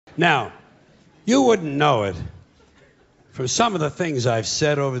Now, you wouldn't know it from some of the things I've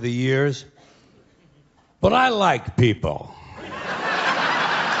said over the years, but I like people.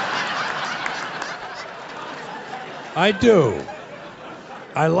 I do.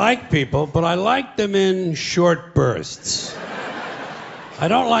 I like people, but I like them in short bursts. I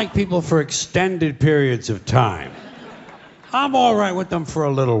don't like people for extended periods of time. I'm all right with them for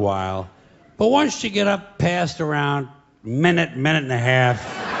a little while, but once you get up past around minute and a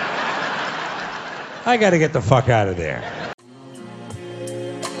half, I gotta get the fuck out of there.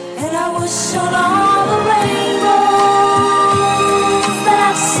 And I wish on all the rainbows that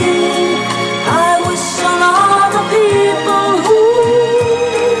I've seen. I wish on all the people who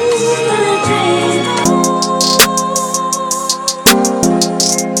really dream.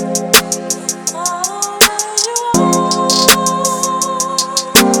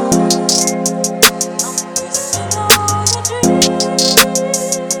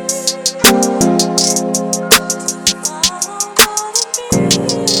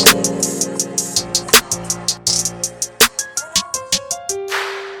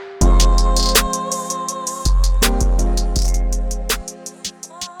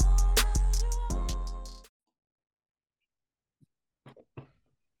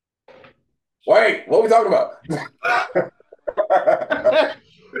 Wait, what are we talking about?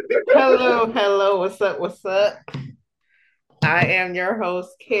 Hello, what's up? I am your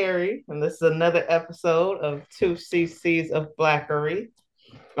host, Carrie, and this is another episode of 2cc's of Blackery,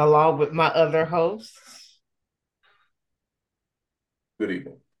 along with my other hosts. Good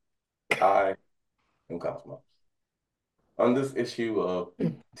evening. I am Cosmo. On this issue of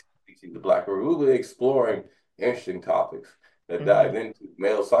the Blackery, we'll be exploring interesting topics that dive into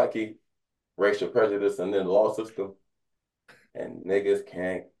male psyche, racial prejudice, and then the law system. And niggas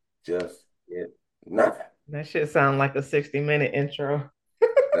can't just get nothing. That shit sound like a 60-minute intro.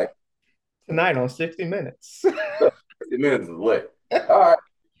 Tonight on 60 Minutes. 60 minutes is lit. All right.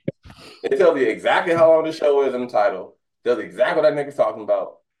 It tells you exactly how long the show is in the title. Tells you exactly what that nigga's talking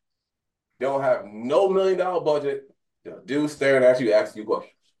about. They don't have no $1 million budget. The dude staring at you, asking you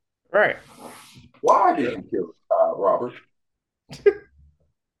questions. Right. Why did you kill Robert?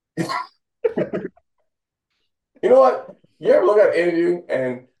 You know what? You ever look at an interview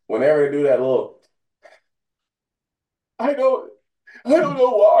and whenever they do that little, I don't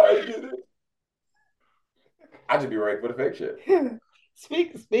know why I did it. I just be ready for the fake shit.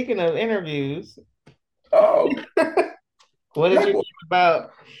 Speaking of interviews, Oh, what did you think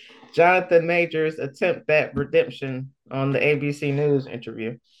about Jonathan Majors' attempt at redemption on the ABC News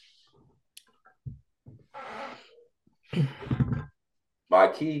interview? my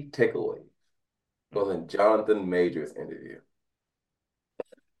key takeaway was in Jonathan Majors' interview.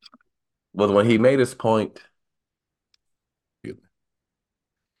 Was when he made his point.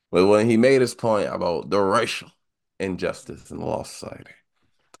 But when he made his point about the racial injustice in the law society,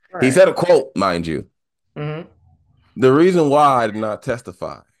 Right. he said a quote, mind you. Mm-hmm. The reason why I did not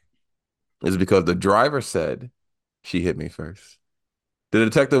testify is because the driver said she hit me first. The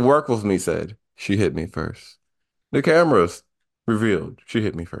detective worked with me said she hit me first. The cameras revealed she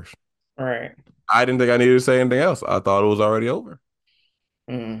hit me first. Right. I didn't think I needed to say anything else. I thought it was already over.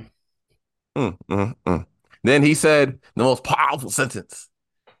 Mm. Then he said the most powerful sentence.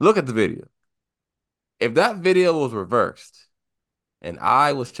 Look at the video. If that video was reversed and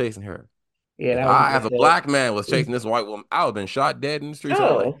I was chasing her, Yeah, if that I, was as a black man, was chasing this white woman, I would have been shot dead in the streets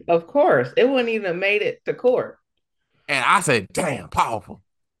of LA. Oh, of course. It wouldn't even have made it to court. And I said, damn, powerful.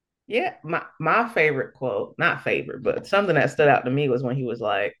 Yeah, my favorite quote, not favorite, but something that stood out to me was when he was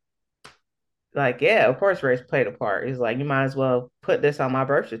like, yeah, of course race played a part. He's like, you might as well put this on my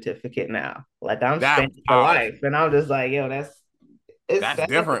birth certificate now. Like I'm spending for life. And I'm just like, yo, that's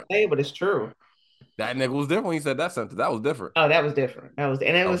different. Say, but it's true. That nigga was different when he said that sentence. That was different. Oh, that was different. And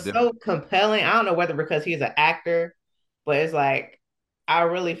it was so compelling. I don't know whether because he's an actor, but it's like I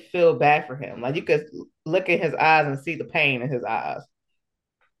really feel bad for him. Like you could look at his eyes and see the pain in his eyes.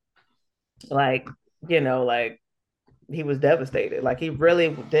 Like, like he was devastated. Like he really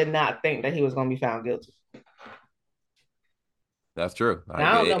did not think that he was going to be found guilty. That's true.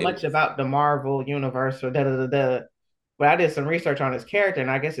 I don't know much about the Marvel universe or but I did some research on his character,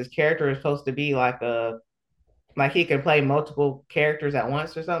 and I guess his character is supposed to be like he can play multiple characters at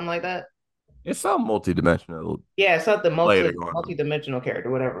once or something like that. It's some multi-dimensional. Yeah, something multi-dimensional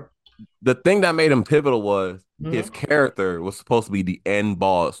character, whatever. The thing that made him pivotal was his character was supposed to be the end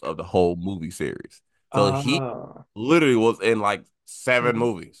boss of the whole movie series. So he literally was in like 7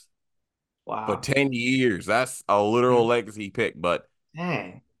 movies. Wow. For 10 years. That's a literal legacy pick. But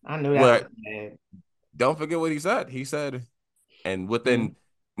dang, I knew that. Don't forget what he said. He said, and within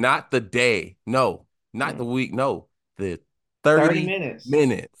Not the day. No, not the week. No, the 30 30 minutes.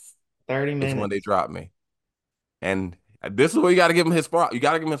 minutes 30 is when they minutes. dropped me. And this is where you got to give him his flowers. You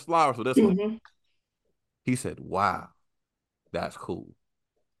got to give him his flowers for this one. Mhm. He said, "Wow, that's cool."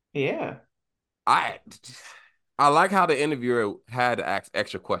 Yeah. I like how the interviewer had to ask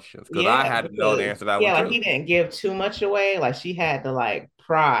extra questions because I Yeah, had to know the because answer to that one yeah, like too. he didn't give too much away. Like she had to like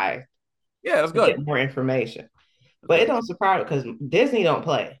pry Yeah, that's to good. get more information. That's But it good. don't surprise because Disney don't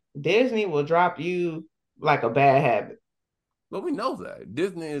play. Disney will drop you like a bad habit. But we know that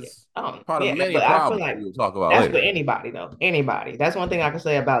Disney is part of Yeah, many but I feel problems like we will talk about that's with later. anybody though. Anybody. That's one thing I can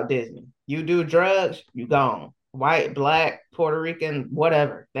say about Disney. You do drugs, you gone. White, black, Puerto Rican,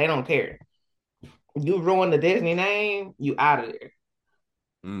 whatever. They don't care. You ruin the Disney name, you out of there.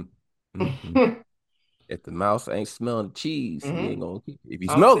 Mm. Mm-hmm. If the mouse ain't smelling the cheese, he ain't Mm-hmm. gonna keep it. If he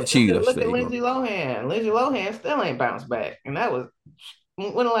smell the cheese, I should Look say at he gonna. Lindsay Lohan. Lindsay Lohan still ain't bounced back. And that was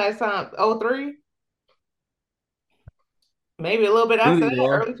when the last time? 03? Maybe a little bit after that, Yeah,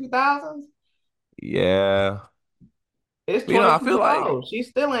 early 2000s. yeah. It's But, I feel like 2024. She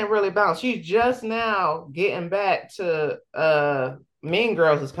still ain't really bounced. She's just now getting back to Mean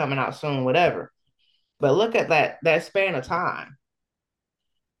Girls is coming out soon, whatever. But look at that span of time.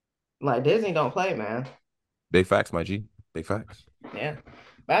 Like Disney don't play, man. big facts, my G. Big facts. Yeah.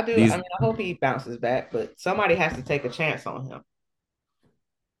 But I These mean, I hope he bounces back, but somebody has to take a chance on him.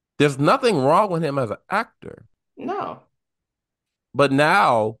 There's nothing wrong with him as an actor, No. but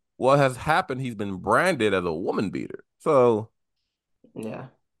now what has happened? He's been branded as a woman beater. So Yeah.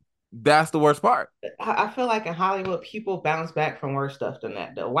 that's the worst part. I feel like in Hollywood, people bounce back from worse stuff than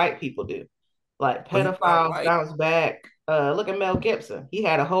that. The white people do. Like But he's not pedophiles white. bounce back. Look at Mel Gibson. He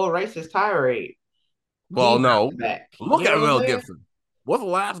had a whole racist tirade. Well, He no. bounced back. Look You know at what I'm Mel saying? Gibson. What's the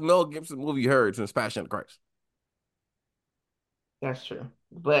last Mel Gibson movie you heard since Passion of the Christ? That's true.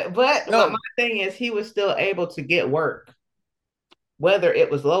 But my No. thing is he was still able to get work. Whether it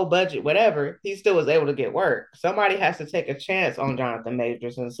was low budget, whatever, he still was able to get work. Somebody has to take a chance on Jonathan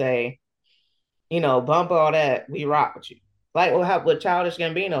Majors and say, bump all that, we rock with you. Like what happened with Childish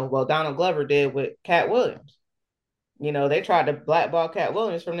Gambino, well, Donald Glover did with Cat Williams. They tried to blackball Cat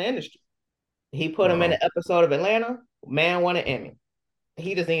Williams from the industry. He put him in an episode of Atlanta, man won an Emmy.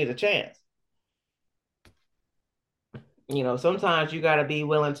 He just needed a chance. Sometimes you got to be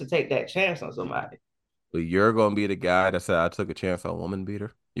willing to take that chance on somebody. But you're going to be the guy that said, I took a chance on a woman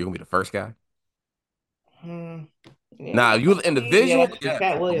beater? You're going to be the first guy? Yeah. Now, you the individual, Yeah,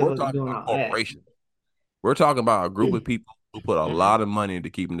 Cat Williams we're wasn't talking doing about all that. corporation. We're talking about a group of people who put a lot of money into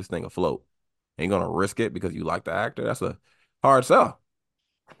keeping this thing afloat. Ain't going to risk it because you like the actor. That's a hard sell.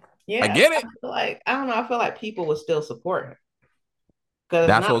 Yeah, I get it. I don't know. I feel like people would still support him.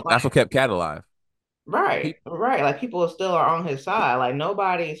 That's what kept Cat alive. Right. Like people still are on his side. Like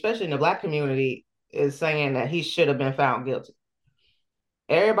nobody, especially in the black community, is saying that he should have been found guilty.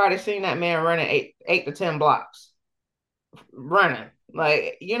 Everybody's seen that man running 8 to 10 blocks. Running.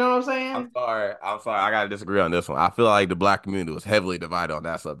 Like, you know what I'm saying? I'm sorry. I got to disagree on this one. I feel like the black community was heavily divided on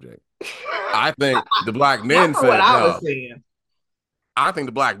that subject. I think the black men said no. I think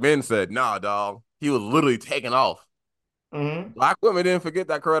the black men said, nah, dog. He was literally taking off. Mm-hmm. Black women didn't forget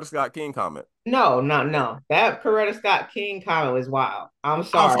that Coretta Scott King comment. No. That Coretta Scott King comment was wild. I'm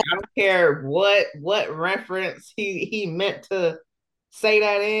sorry. I don't care what reference he meant to say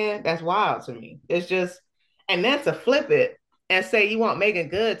that in. That's wild to me. It's just, and then to flip it and say you want Megan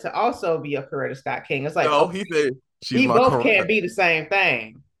Good to also be a Coretta Scott King. It's like, no, he said we both can't be the same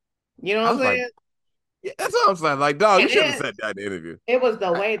thing. You know what I'm saying? Yeah, that's what I'm saying. Like, dog, you should have said that in the interview. It was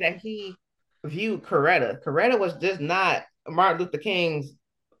the way that he viewed Coretta. Coretta was just not Martin Luther King's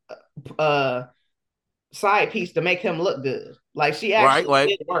side piece to make him look good. Like she actually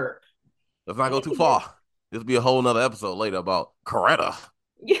did work. Let's not go too far. This will be a whole nother episode later about Coretta.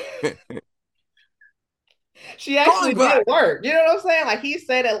 She actually did work. You know what I'm saying? Like he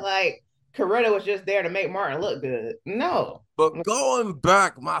said it like Coretta was just there to make Martin look good. No. But going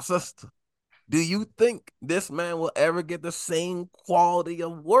back, my sister, do you think this man will ever get the same quality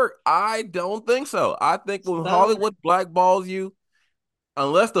of work? I don't think so. I think when Hollywood blackballs you,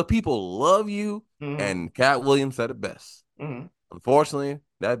 unless the people love you, and Cat Williams said it best. Unfortunately,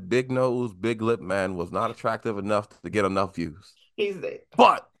 that big nose, big lip man was not attractive enough to get enough views.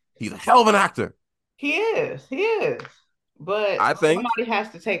 But he's a hell of an actor. He is. But I think somebody has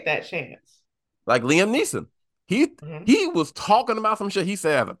to take that chance. Like Liam Neeson. He was talking about some shit he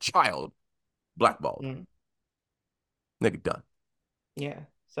said as a child. Blackballed. Nigga done. Yeah.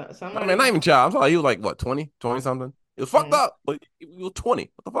 I mean, not even child. I'm sorry, he was like, what, 20? 20 something? It was fucked up, but he was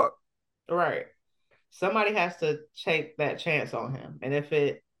 20. What the fuck? Right. Somebody has to take that chance on him. And if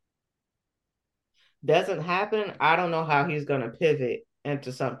it doesn't happen, I don't know how he's going to pivot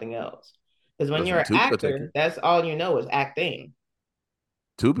into something else. Because when you're Listen, an Tubi will take you. actor, that's all you know is acting.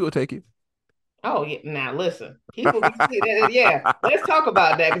 Tubi will take you. Oh, yeah. Now, listen, people can see that. Yeah, let's talk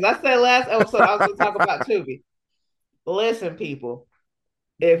about that. Because I said last episode I was going to talk about Tubi. Listen, people,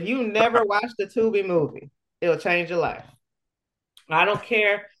 if you never watched the Tubi movie, it'll change your life. I don't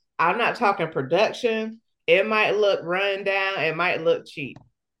care. I'm not talking production. It might look run down. It might look cheap.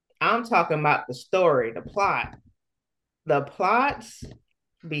 I'm talking about the story, the plot. The plots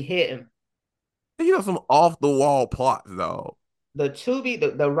be hitting. You know, some off the wall plots though. The Tubi,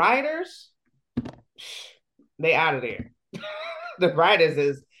 the writers, they out of there. The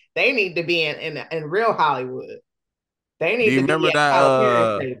writers they need to be in real Hollywood. They need to be at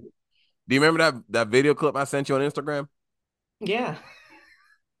Tyler Perry's table. Do you remember that video clip I sent you on Instagram? Yeah.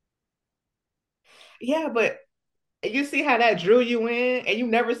 Yeah, but you see how that drew you in, and you've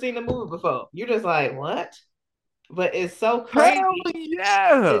never seen the movie before. You're just like, what? But it's so crazy.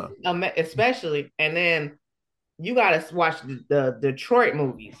 Hell yeah. Especially, and then you gotta watch the Detroit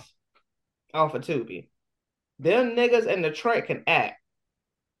movies off of Tubi. Them niggas in Detroit can act.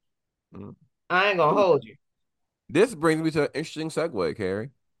 I ain't gonna hold you. This brings me to an interesting segue,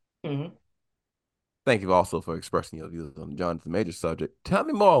 Carrie. Mm-hmm. Thank you also for expressing your views on Jonathan Major's subject. Tell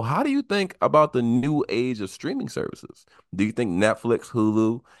me more. How do you think about the new age of streaming services? Do you think Netflix,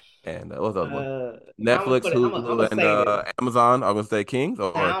 Hulu, and what's the other one? Netflix, Hulu, and Amazon are going to stay kings?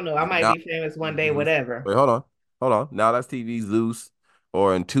 Or I don't know. I might be famous one day, whatever. Wait, hold on. Now that's TV, Zeus,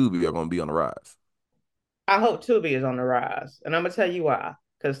 or and Tubi are going to be on the rise. I hope Tubi is on the rise, and I'm gonna tell you why.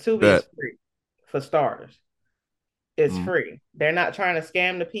 Because Tubi is free, for starters. It's free. They're not trying to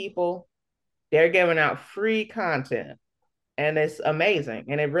scam the people. They're giving out free content, and it's amazing,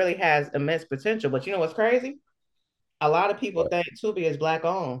 and it really has immense potential. But you know what's crazy? A lot of people think Tubi is black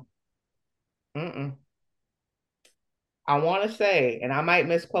owned. I want to say, and I might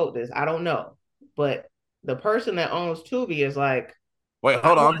misquote this, I don't know, but the person that owns Tubi is like, wait,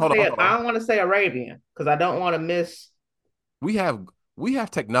 hold on. I don't want to say Arabian because I don't want to We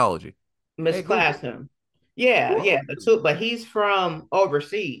have technology. Misclass him. Yeah, but he's from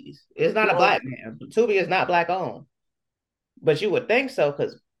overseas. It's not a black man. Tubi is not black owned. But you would think so,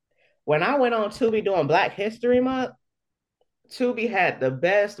 because when I went on Tubi doing Black History Month, Tubi had the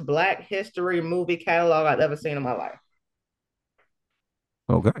best Black History movie catalog I've ever seen in my life.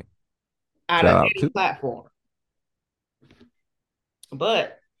 Okay. Out of any platform.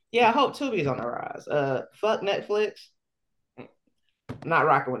 But yeah, I hope Tubi's on the rise. Fuck Netflix. Not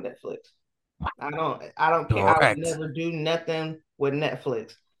rocking with Netflix. I don't care. Correct. I would never do nothing with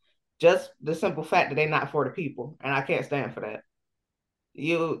Netflix. Just the simple fact that they're not for the people, and I can't stand for that.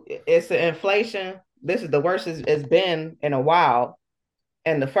 It's the inflation. This is the worst it's been in a while,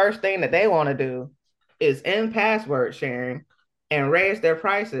 and the first thing that they want to do is end password sharing and raise their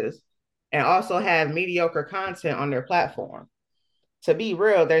prices, and also have mediocre content on their platform. To be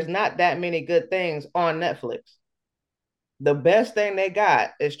real, there's not that many good things on Netflix. The best thing they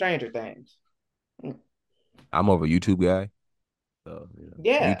got is Stranger Things. I'm more of a YouTube guy. So,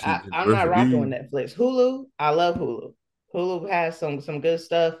 yeah, I'm not rocking with Netflix. Hulu, I love Hulu. Hulu has some good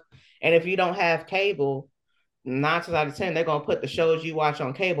stuff. And if you don't have cable, 9 times out of 10, they're going to put the shows you watch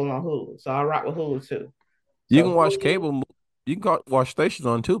on cable on Hulu. So I rock with Hulu too. You can watch cable. You can watch stations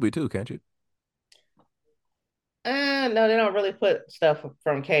on Tubi too, can't you? No, they don't really put stuff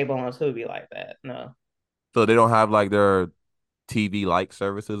from cable on Tubi like that. No. So they don't have like their TV-like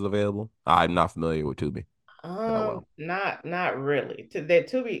services available? I'm not familiar with Tubi. Not really.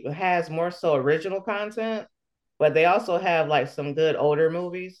 Tubi has more so original content, but they also have like some good older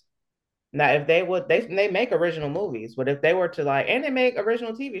movies. Now, if they make original movies, but if they were to and they make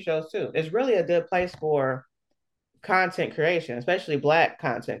original TV shows too. It's really a good place for content creation, especially Black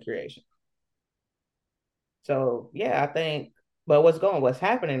content creation. So yeah, I think. But what's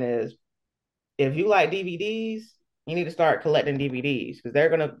happening is, if you like DVDs, you need to start collecting DVDs, because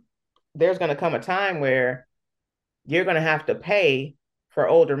there's gonna come a time where you're gonna have to pay for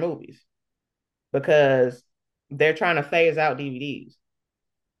older movies because they're trying to phase out DVDs.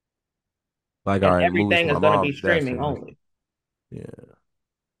 Like everything is going to be streaming only. Yeah.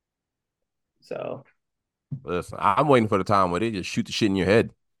 So. Listen, I'm waiting for the time where they just shoot the shit in your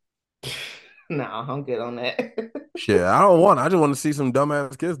head. No, I'm good on that. Shit, I just want to see some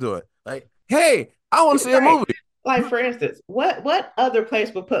dumbass kids do it. Like, hey, I want to see a movie. Like, for instance, what other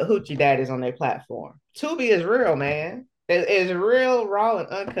place would put hoochie daddies on their platform? Tubi is real, man. It's real, raw, and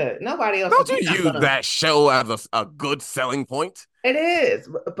uncut. Nobody else. Don't you use that show as a good selling point? It is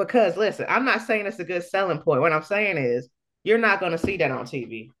because listen, I'm not saying it's a good selling point. What I'm saying is you're not going to see that on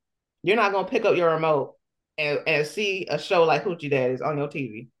TV. You're not going to pick up your remote and see a show like Hoochie Daddies on your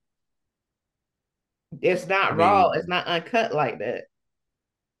TV. It's I not raw. It's mean, not uncut like that.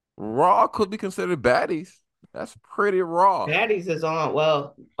 Raw could be considered baddies. That's pretty raw. Daddies is on.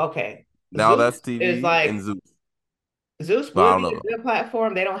 Well, okay. Now that's Zeus is TV and like Zeus. Zeus But I would don't be know. a good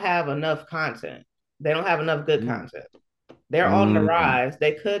platform. They don't have enough content. They don't have enough good Mm. content. They're on the Mm. rise.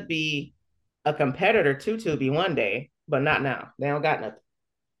 They could be a competitor to Tubi one day, but not now. They don't got nothing.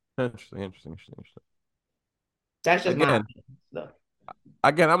 Interesting. That's just my Again, opinion. So,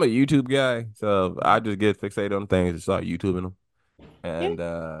 I'm a YouTube guy, so I just get fixated on things and start YouTubing them. yeah, And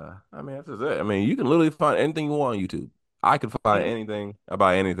I mean, that's just it. I mean, you can literally find anything you want on YouTube. I can find yeah, anything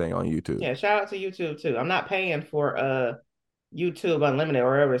about anything on YouTube. yeah. Shout out to YouTube too. I'm not paying for YouTube Unlimited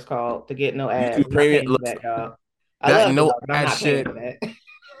or whatever it's called to get no ads. YouTube I'm not Premium, paying for look, that, y'all. I that love it no though, but I'm ad not paying shit, for that.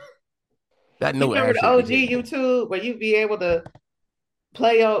 that You no remember ad the shit be OG hitting home. YouTube where you be able to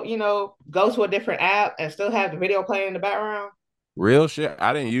play your, go to a different app and still have the video playing in the background? Real shit.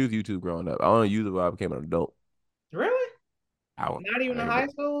 I didn't use YouTube growing up. I only used it when I became an adult. Really? I, Not even I in ain't, high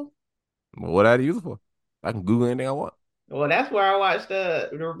school? what I use it for? I can Google anything I want. Well, that's where I watched the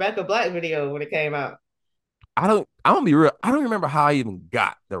Rebecca Black video when it came out. I don't be real. I don't remember how I even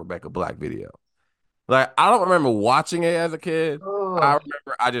got the Rebecca Black video. Like, I don't remember watching it as a kid. I Oh,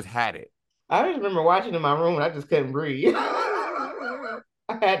 remember I just had it. I just remember watching in my room and I just couldn't breathe. I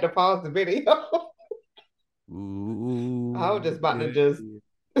had to pause the video. I was Ooh, just about to just,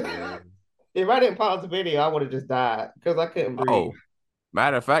 yeah. if I didn't pause the video, I would have just died because I couldn't breathe. Oh,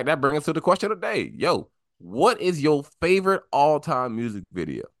 matter of fact, that brings us to the question of the day. Yo, what is your favorite all-time music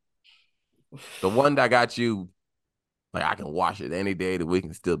video? The one that got you, like, I can watch it any day of the week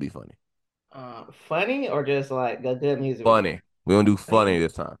and still be funny. Funny or just like a good music video? Funny. We gonna do funny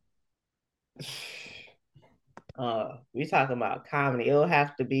this time. We talking about comedy. It'll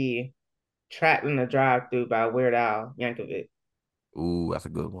have to be Trapped in the Drive-Thru by Weird Al Yankovic. Ooh, that's a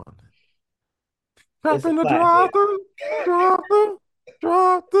good one. It's Trap a in the classic. drive-thru, drive-thru,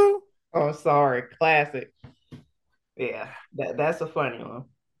 drive-thru. Oh, sorry, classic. Yeah, that's a funny one.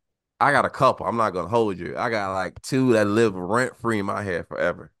 I got a couple. I'm not gonna hold you. I got like two that live rent-free in my head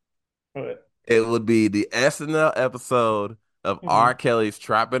forever. But, It would be the SNL episode of R. mhm. Kelly's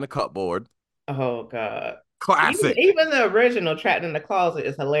Trap in the Cupboard. Oh God. Even Classic. even the original Trapped in the Closet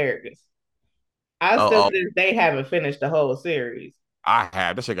is hilarious. I still Oh, to this day haven't finished the whole series. I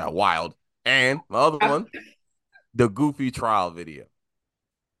have. That shit got wild. And my other I, one, the Goofy trial video.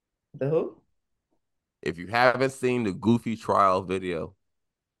 the who? If you haven't seen the Goofy trial video,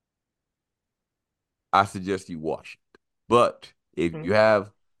 I suggest you watch it. But if Mhm. you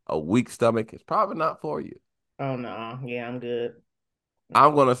have a weak stomach, it's probably not for you. Oh no, yeah, I'm good.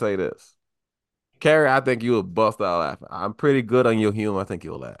 I'm gonna say this. Carrie, I think you will bust out laughing. I'm pretty good on your humor. I think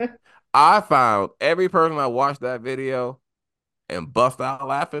you'll laugh. I found every person I watched that video and bust out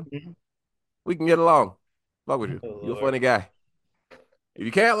laughing, Mhm. we can get along. Fuck with you. Oh You're a Lord. funny guy. If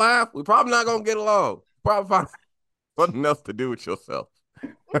you can't laugh, we probably not gonna get along. Probably find something else to do with yourself.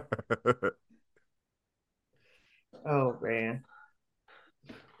 Oh man.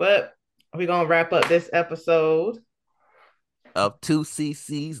 But we're gonna wrap up this episode. Of 2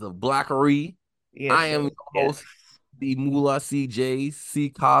 CCs of Blackery. I Yes, am your yes. host, the Mula CJ, C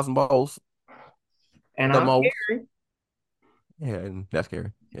Cosmos, And the I'm most. Carrie. Yeah, and that's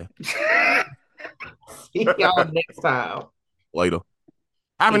scary. Yeah. See y'all next time. Later.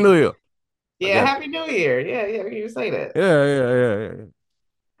 Happy Peace. New Year. Yeah, Again. Happy New Year. Yeah, you say that. Yeah.